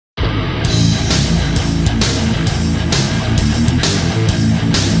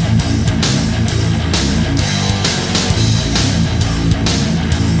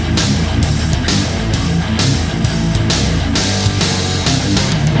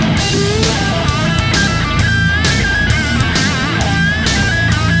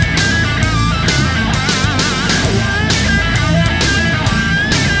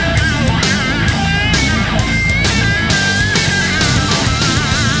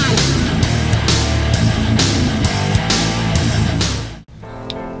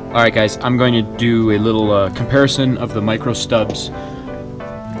Alright guys, I'm going to do a little comparison of the micro stubs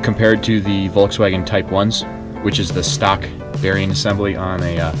compared to the Volkswagen Type 1s, which is the stock bearing assembly on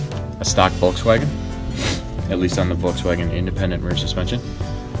a stock Volkswagen, at least on the Volkswagen independent rear suspension.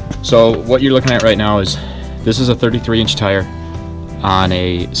 So what you're looking at right now is, this is a 33-inch tire on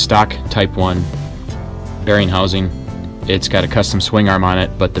a stock Type 1 bearing housing. It's got a custom swing arm on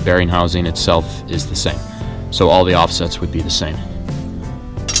it, but the bearing housing itself is the same. So all the offsets would be the same.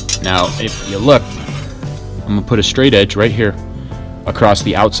 Now, if you look, I'm going to put a straight edge right here across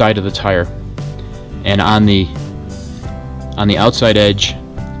the outside of the tire, and on the outside edge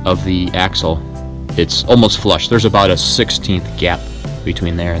of the axle, it's almost flush. There's about a 1/16 gap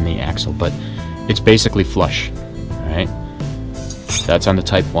between there and the axle, but it's basically flush. Alright, that's on the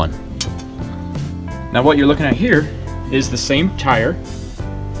Type 1. Now what you're looking at here is the same tire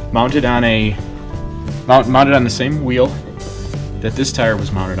mounted on the same wheel that this tire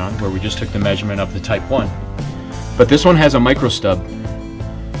was mounted on, where we just took the measurement of the Type 1. But this one has a micro stub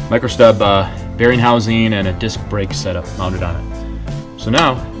bearing housing and a disc brake setup mounted on it. So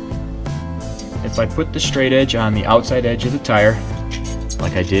now, if I put the straight edge on the outside edge of the tire,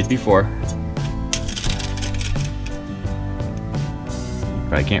 like I did before,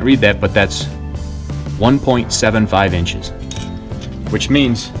 I can't read that, but that's 1.75 inches, which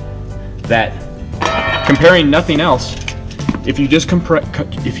means that, comparing nothing else, if you just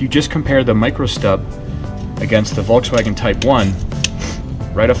compare the micro stub against the Volkswagen Type 1,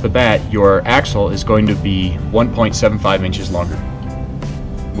 right off the bat, your axle is going to be 1.75 inches longer.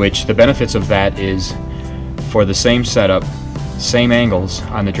 Which the benefits of that is, for the same setup, same angles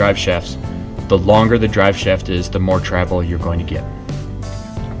on the drive shafts, the longer the drive shaft is, the more travel you're going to get.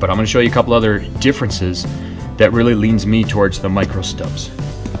 But I'm going to show you a couple other differences that really leans me towards the micro stubs.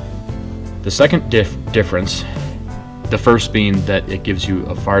 The second difference, the first being that it gives you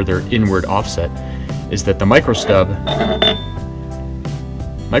a farther inward offset, is that the micro stub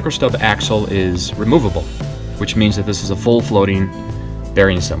axle is removable, which means that this is a full floating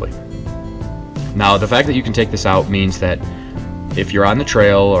bearing assembly. Now, the fact that you can take this out means that if you're on the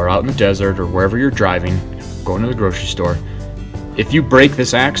trail or out in the desert or wherever you're driving, going to the grocery store, if you break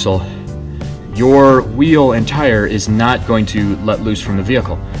this axle, your wheel and tire is not going to let loose from the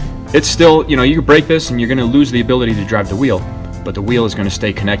vehicle. It's still, you can break this and you're going to lose the ability to drive the wheel, but the wheel is going to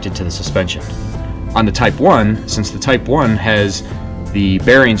stay connected to the suspension. On the Type 1, since the Type 1 has the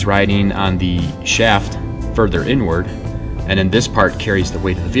bearings riding on the shaft further inward, and then this part carries the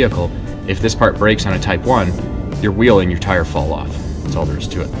weight of the vehicle, if this part breaks on a Type 1, your wheel and your tire fall off. That's all there is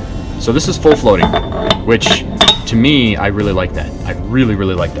to it. So this is full floating, which to me, I really like that. I really,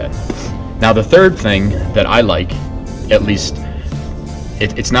 really like that. Now the third thing that I like, at least,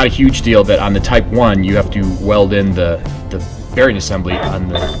 it's not a huge deal that on the Type 1 you have to weld in the bearing assembly. On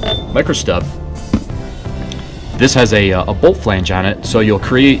the micro stub, this has a bolt flange on it, so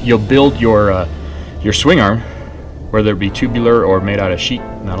you'll build your swing arm, whether it be tubular or made out of sheet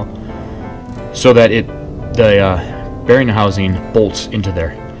metal, so that the bearing housing bolts into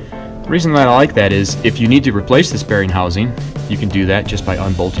there. The reason that I like that is, if you need to replace this bearing housing, you can do that just by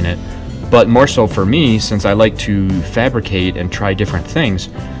unbolting it. But more so for me, since I like to fabricate and try different things,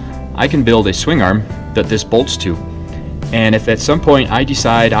 I can build a swing arm that this bolts to. And if at some point I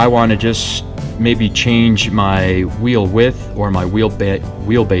decide I want to just maybe change my wheel width or my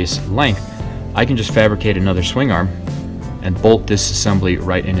wheelbase length, I can just fabricate another swing arm and bolt this assembly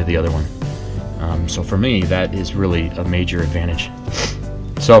right into the other one. So for me, that is really a major advantage.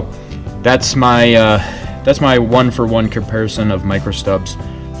 So that's my one-for-one comparison of micro stubs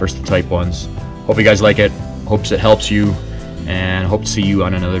versus the Type 1s. Hope you guys like it. Hopes it helps you, and hope to see you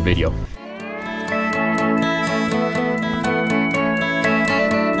on another video.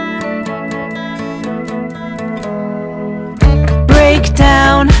 Break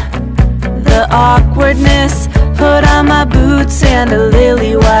down the awkwardness, put on my boots and a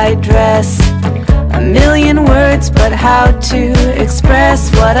lily white dress. A million words, but how to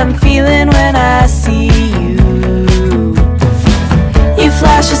express what I'm feeling when I see you. You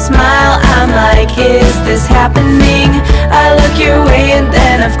flash a smile, I'm like, is this happening? I look your way and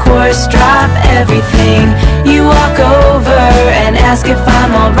then of course drop everything. You walk over and ask if